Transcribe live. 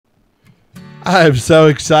I'm so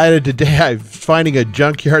excited today. I'm finding a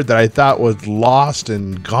junkyard that I thought was lost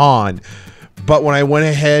and gone. But when I went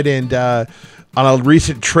ahead and on a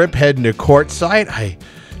recent trip heading to Quartzsite, I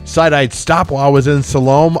decided I'd stop while I was in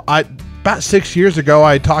Siloam. About 6 years ago,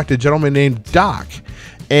 I talked to a gentleman named Doc.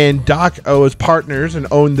 And Doc was partners and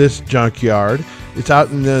owned this junkyard. It's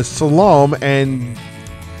out in the Siloam, and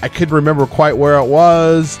I couldn't remember quite where it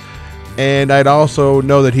was. And I'd also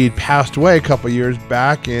know that he'd passed away a couple years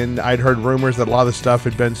back, and I'd heard rumors that a lot of the stuff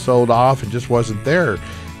had been sold off and just wasn't there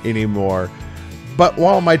anymore. But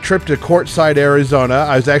while on my trip to Quartzsite, Arizona,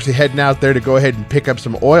 I was actually heading out there to go ahead and pick up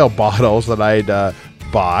some oil bottles that I'd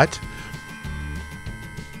bought.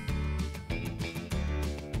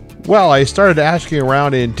 Well, I started asking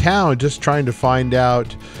around in town, just trying to find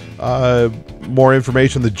out more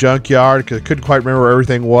information on the junkyard, because I couldn't quite remember where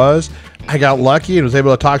everything was. I got lucky and was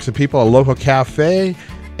able to talk to some people at a local cafe,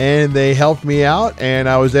 and they helped me out, and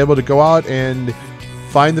I was able to go out and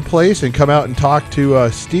find the place and come out and talk to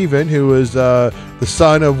Steven, who was the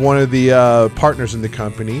son of one of the partners in the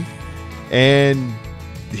company. And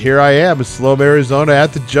here I am in Siloam, Arizona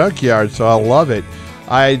at the junkyard, so I love it.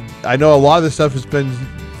 I know a lot of the stuff has been,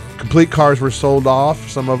 complete cars were sold off,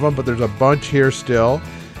 some of them, but there's a bunch here still.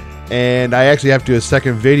 And I actually have to do a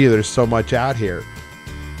second video. There's so much out here.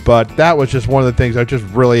 But that was just one of the things. I was just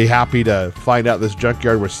really happy to find out this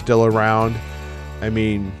junkyard was still around. I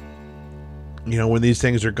mean, you know, when these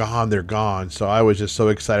things are gone, they're gone. So I was just so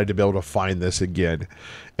excited to be able to find this again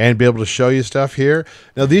and be able to show you stuff here.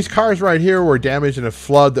 Now, these cars right here were damaged in a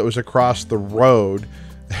flood that was across the road.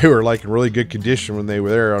 They were like in really good condition when they were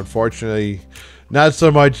there. Unfortunately, not so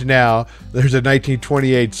much now. There's a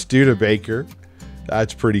 1928 Studebaker.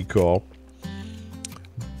 That's pretty cool.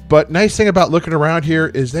 But nice thing about looking around here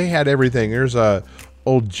is they had everything. There's a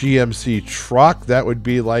old GMC truck that would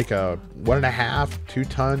be like a 1.5,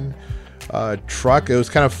 2-ton truck. It was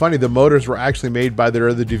kind of funny. The motors were actually made by their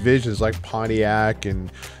other divisions like Pontiac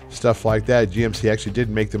and stuff like that. GMC actually did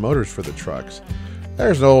make the motors for the trucks.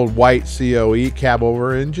 There's an old white COE cab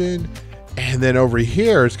over engine. And then over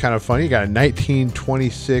here, it's kind of funny. You got a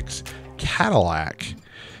 1926 Cadillac.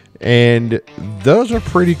 And those are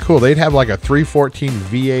pretty cool. They'd have like a 314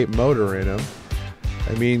 V8 motor in them.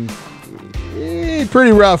 I mean,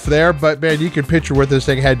 pretty rough there, but man, you can picture what this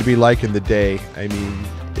thing had to be like in the day. I mean,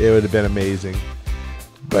 it would have been amazing.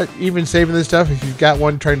 But even saving this stuff, if you've got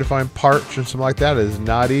one trying to find parts or something like that, is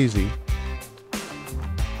not easy.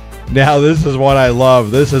 Now, this is what I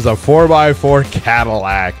love. This is a 4x4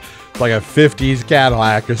 Cadillac. It's like a 50s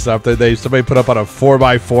Cadillac or something. Somebody put up on a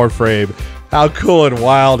 4x4 frame. How cool and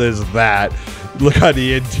wild is that? Look on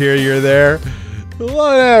the interior there. Look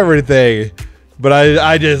at everything. But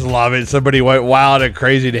I just love it. Somebody went wild and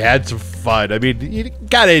crazy and had some fun. I mean, you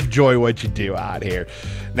gotta enjoy what you do out here.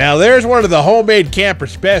 Now, there's one of the homemade camper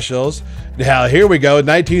specials. Now, here we go.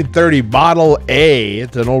 1930 Model A.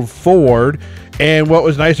 It's an old Ford. And what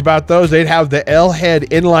was nice about those, they'd have the L-head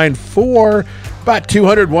inline 4, about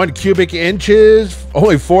 201 cubic inches,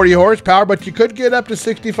 only 40 horsepower, but you could get up to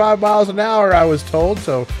 65 miles an hour, I was told.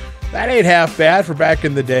 So that ain't half bad for back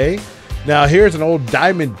in the day. Now, here's an old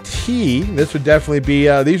Diamond T. This would definitely be,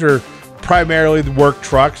 these are primarily the work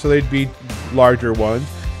trucks, so they'd be larger ones.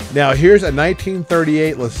 Now, here's a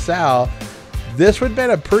 1938 LaSalle. This would have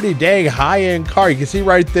been a pretty dang high-end car. You can see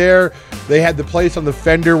right there, they had the place on the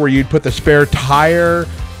fender where you'd put the spare tire.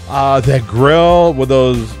 That grill with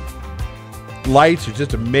those lights are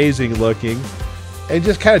just amazing looking. And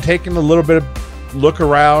just kind of taking a little bit of look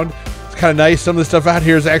around. It's kind of nice. Some of the stuff out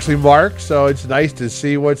here is actually marked, so it's nice to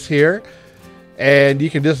see what's here. And you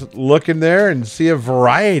can just look in there and see a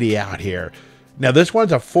variety out here. Now, this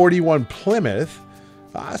one's a 41 Plymouth.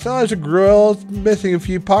 So there's a grill, missing a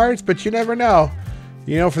few parts, but you never know.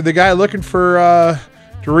 You know, for the guy looking for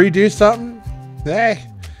to redo something, hey,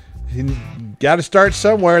 you got to start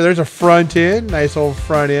somewhere. There's a front end, nice old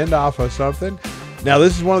front end off of something. Now,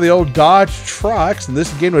 this is one of the old Dodge trucks, and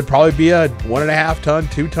this again would probably be a 1.5 ton,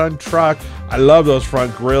 2-ton truck. I love those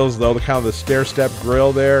front grills, though, the kind of the stair step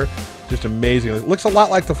grill there, just amazing. It looks a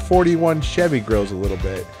lot like the 41 Chevy grills a little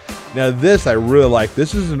bit. Now, this I really like.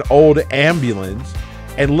 This is an old ambulance.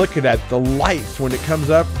 And look at that, the lights, when it comes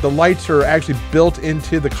up, the lights are actually built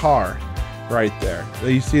into the car right there.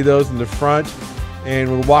 You see those in the front,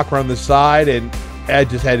 and we'll walk around the side, and that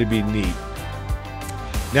just had to be neat.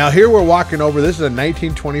 Now, here we're walking over, this is a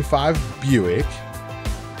 1925 Buick.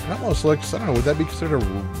 It almost looks, I don't know, would that be considered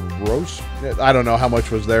a roast? I don't know how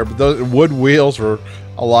much was there, but those wood wheels were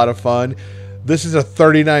a lot of fun. This is a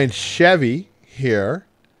 39 Chevy here.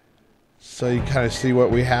 So you kind of see what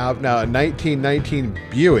we have. Now, a 1919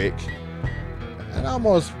 Buick. It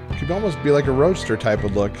almost Could almost be like a roadster type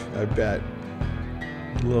of look, I bet.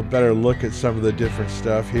 A little better look at some of the different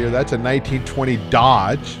stuff here. That's a 1920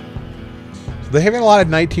 Dodge. So they have a lot of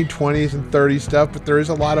 1920s and 30s stuff, but there is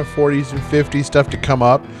a lot of 40s and 50s stuff to come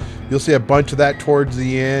up. You'll see a bunch of that towards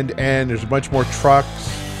the end, and there's a bunch more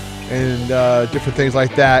trucks and different things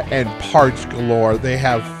like that, and parts galore. They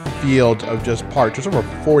have fields of just parts. There's over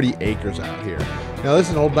 40 acres out here. Now this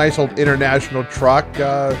is an nice old international truck,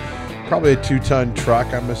 probably a 2-ton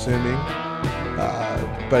truck, I'm assuming.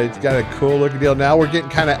 But it's got a cool looking deal. Now we're getting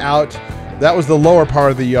kind of out. That was the lower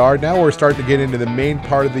part of the yard. Now we're starting to get into the main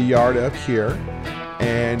part of the yard up here,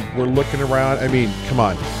 and we're looking around. I mean, come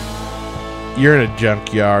on. You're in a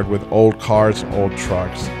junkyard with old cars and old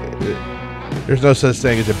trucks. There's no such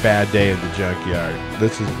thing as a bad day in the junkyard.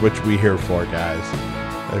 This is what we're here for, guys.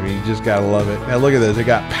 I mean, you just gotta love it. Now look at this. They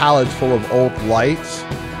got pallets full of old lights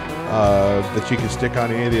that you can stick on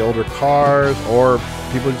any of the older cars, or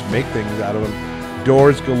people just make things out of them.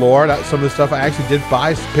 Doors galore. Some of the stuff I actually did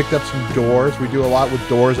buy, picked up some doors. We do a lot with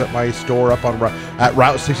doors at my store up on at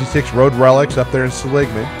Route 66 Road Relics up there in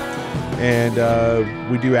Seligman. And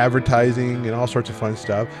we do advertising and all sorts of fun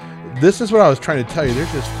stuff. This is what I was trying to tell you.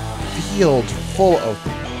 There's just fields full of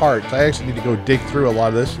parts. I actually need to go dig through a lot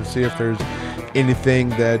of this and see if there's anything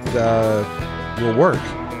that will work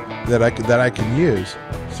that I can use.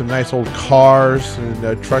 Some nice old cars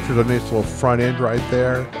and trucks with a nice little front end right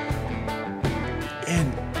there.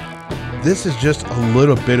 And this is just a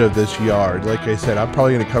little bit of this yard. Like I said, I'm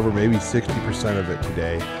probably going to cover maybe 60% of it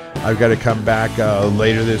today. I've got to come back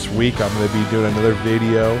later this week. I'm going to be doing another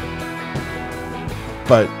video.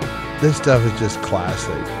 But this stuff is just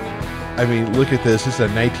classic. I mean, look at this. This is a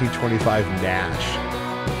 1925 Nash.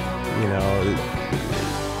 You know,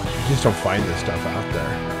 you just don't find this stuff out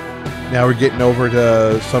there. Now we're getting over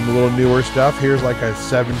to some little newer stuff. Here's like a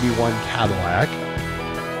 71 Cadillac.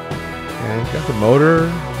 And got the motor.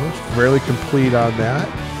 Looks fairly complete on that.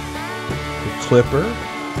 The Clipper.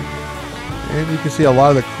 And you can see a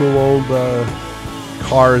lot of the cool old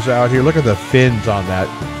cars out here. Look at the fins on that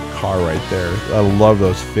car right there. I love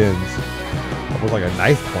those fins. Almost like a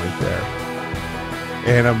knife point there.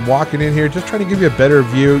 And I'm walking in here just trying to give you a better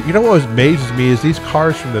view. You know what amazes me is these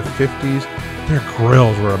cars from the 50s, their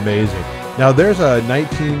grills were amazing. Now there's a I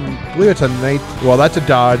believe it's a well, that's a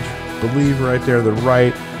Dodge, I believe right there to the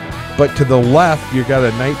right. But to the left, you got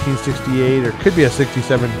a 1968, or could be a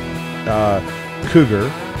 67 Cougar.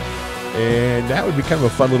 And that would be kind of a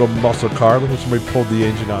fun little muscle car. Look at somebody pulled the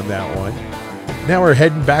engine on that one. Now we're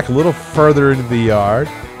heading back a little further into the yard.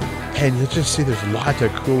 And you'll just see there's lots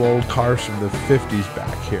of cool old cars from the 50s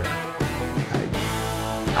back here.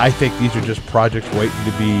 I think these are just projects waiting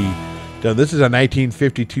to be done. This is a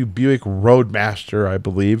 1952 Buick Roadmaster, I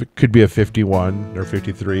believe. It could be a 51 or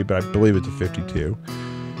 53, but I believe it's a 52.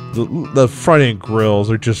 The front end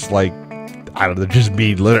grills are just like, I don't know, they're just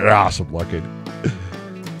mean, they're awesome looking.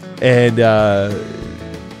 And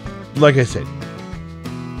like I said,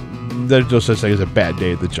 there's no such thing as a bad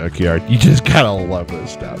day at the junkyard. You just gotta love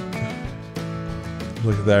this stuff.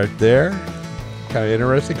 Look at that there. Kind of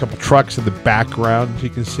interesting. A couple trucks in the background, as you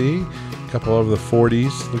can see. A couple over the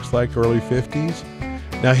 40s, looks like early 50s.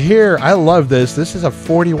 Now here, I love this. This is a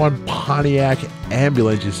 41 Pontiac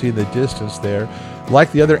ambulance you see in the distance there.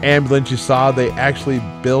 Like the other ambulance you saw, they actually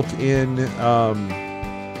built in a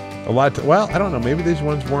lot. Well, I don't know. Maybe these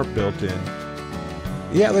ones weren't built in.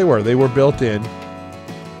 Yeah, they were. They were built in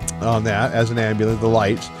on that as an ambulance. The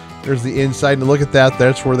lights. There's the inside, and look at that.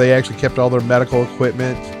 That's where they actually kept all their medical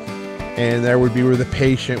equipment, and there would be where the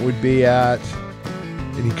patient would be at.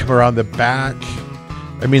 And you come around the back.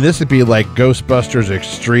 I mean, this would be like Ghostbusters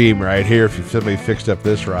Extreme right here if somebody fixed up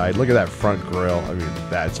this ride. Look at that front grille. I mean,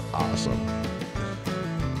 that's awesome.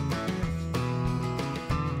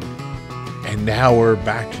 And now we're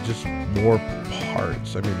back to just more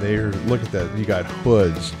parts. I mean, look at that. You got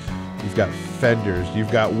hoods, you've got fenders,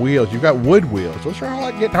 you've got wheels, you've got wood wheels. Those are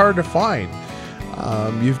all getting hard to find.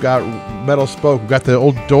 You've got metal spoke. We've got the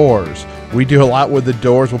old doors. We do a lot with the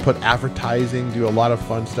doors. We'll put advertising, do a lot of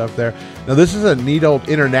fun stuff there. Now, this is a neat old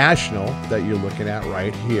International that you're looking at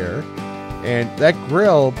right here. And that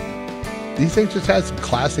grill, these things just had some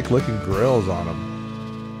classic looking grills on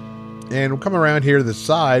them. And we'll come around here to the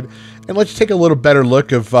side, and let's take a little better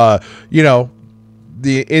look of, you know,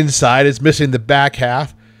 the inside. It's missing the back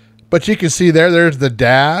half. But you can see there's the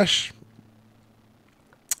dash.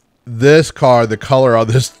 This car, the color on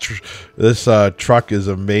this truck is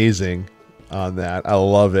amazing on that. I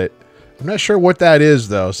love it. I'm not sure what that is,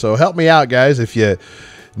 though. So help me out, guys. If you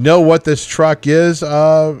know what this truck is,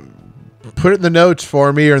 put it in the notes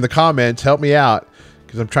for me or in the comments. Help me out.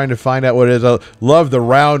 because I'm trying to find out what it is. I love the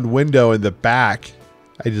round window in the back.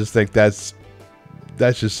 I just think that's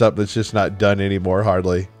just something that's just not done anymore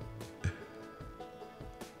hardly.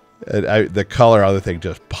 And the color on the thing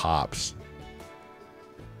just pops.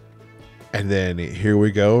 And then here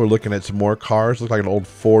we go. We're looking at some more cars. Looks like an old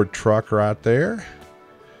Ford truck right there.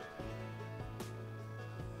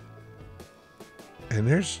 And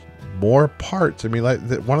there's more parts. I mean, like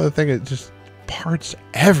one of the things, it's just parts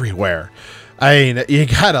everywhere. I mean, you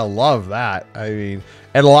gotta love that. I mean,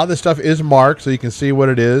 and a lot of this stuff is marked so you can see what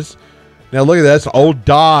it is. Now look at that. It's an old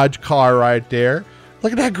Dodge car right there.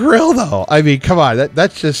 Look at that grill though. I mean, come on.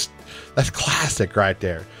 That's classic right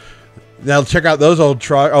there. Now check out those old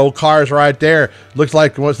cars right there. Looks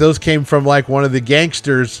like those came from like one of the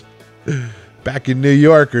gangsters back in New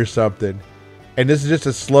York or something. And this is just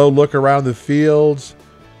a slow look around the fields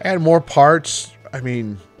and more parts. I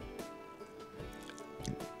mean,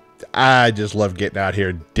 I just love getting out here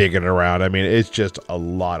and digging around. I mean, it's just a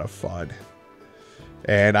lot of fun.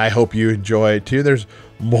 And I hope you enjoy it too. There's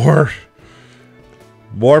more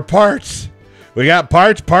parts. We got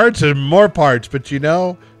parts, and more parts. But you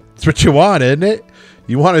know, it's what you want, isn't it?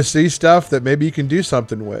 You want to see stuff that maybe you can do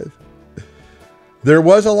something with. There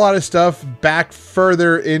was a lot of stuff back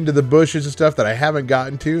further into the bushes and stuff that I haven't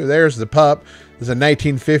gotten to. There's the pup. There's a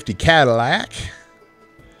 1950 Cadillac.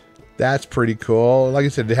 That's pretty cool. Like I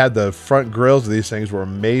said, they had the front grills of these things were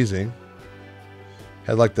amazing.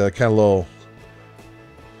 Had like the kind of little,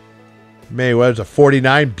 maybe what was a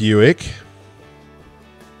 49 Buick.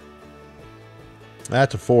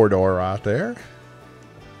 That's a 4-door right there.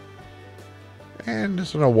 And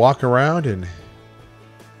just gonna walk around and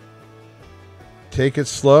take it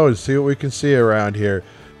slow and see what we can see around here.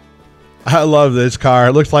 I love this car.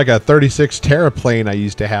 It looks like a 36 Terraplane I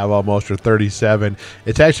used to have almost, or 37.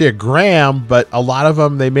 It's actually a Graham, but a lot of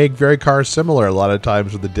them, they make very cars similar a lot of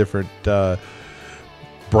times with the different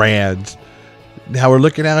brands. Now we're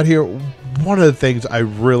looking out here. One of the things I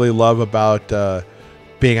really love about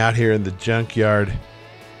being out here in the junkyard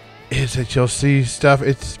is that you'll see stuff.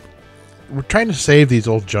 We're trying to save these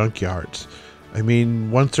old junkyards. I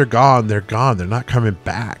mean, once they're gone, they're gone. They're not coming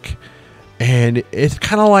back. And it's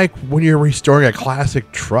kind of like when you're restoring a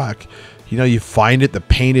classic truck. You know, you find it, the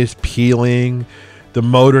paint is peeling, the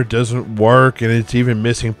motor doesn't work, and it's even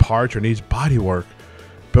missing parts or needs body work.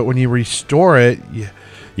 But when you restore it,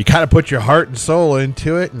 you kind of put your heart and soul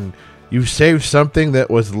into it, and you saved something that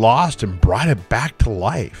was lost and brought it back to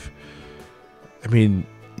life. I mean,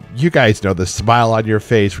 you guys know the smile on your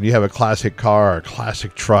face when you have a classic car or a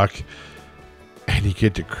classic truck, and you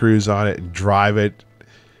get to cruise on it and drive it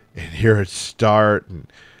and hear it start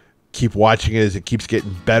and keep watching it as it keeps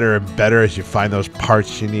getting better and better as you find those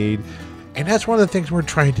parts you need. And that's one of the things we're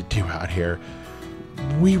trying to do out here.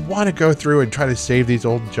 We want to go through and try to save these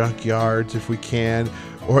old junkyards if we can,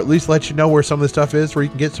 or at least let you know where some of the stuff is where you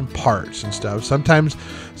can get some parts and stuff. Sometimes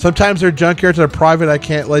they're junkyards that are private. I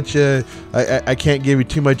can't let you, I can't give you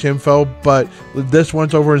too much info, but this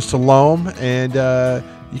one's over in Siloam, and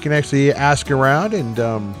you can actually ask around,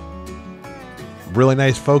 and really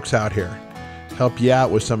nice folks out here help you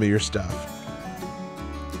out with some of your stuff.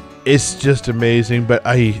 It's just amazing. But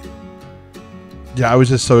I was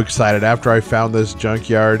just so excited after I found this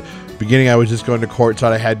junkyard. Beginning, I was just going to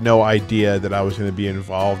courtside. I had no idea that I was going to be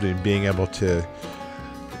involved in being able to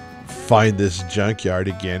find this junkyard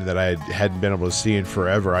again that I hadn't been able to see in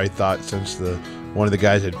forever. I thought since one of the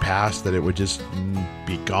guys had passed that it would just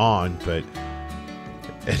be gone, but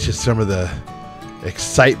it's just some of the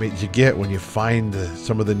excitement you get when you find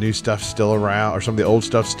some of the new stuff still around, or some of the old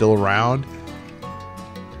stuff still around.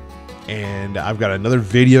 And I've got another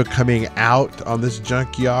video coming out on this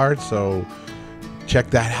junkyard, so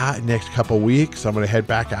check that out in the next couple weeks. I'm going to head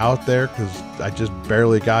back out there because I just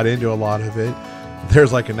barely got into a lot of it.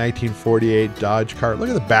 There's like a 1948 Dodge cart. Look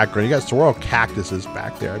at the background. You got swirl cactuses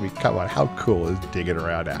back there. I mean, come on, how cool is digging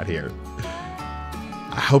around out here?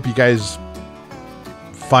 I hope you guys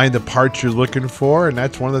find the parts you're looking for, and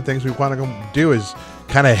that's one of the things we want to do, is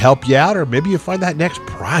kind of help you out, or maybe you find that next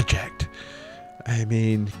project. I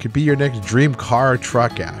mean, it could be your next dream car or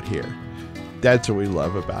truck out here. That's what we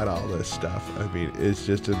love about all this stuff. I mean, it's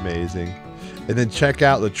just amazing. And then check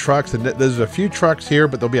out the trucks, and there's a few trucks here,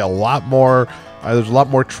 but there'll be a lot more. There's a lot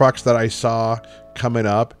more trucks that I saw coming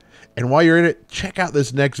up. And while you're in it, check out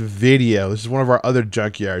this next video. This is one of our other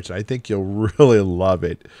junkyards, and I think you'll really love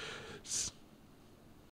it.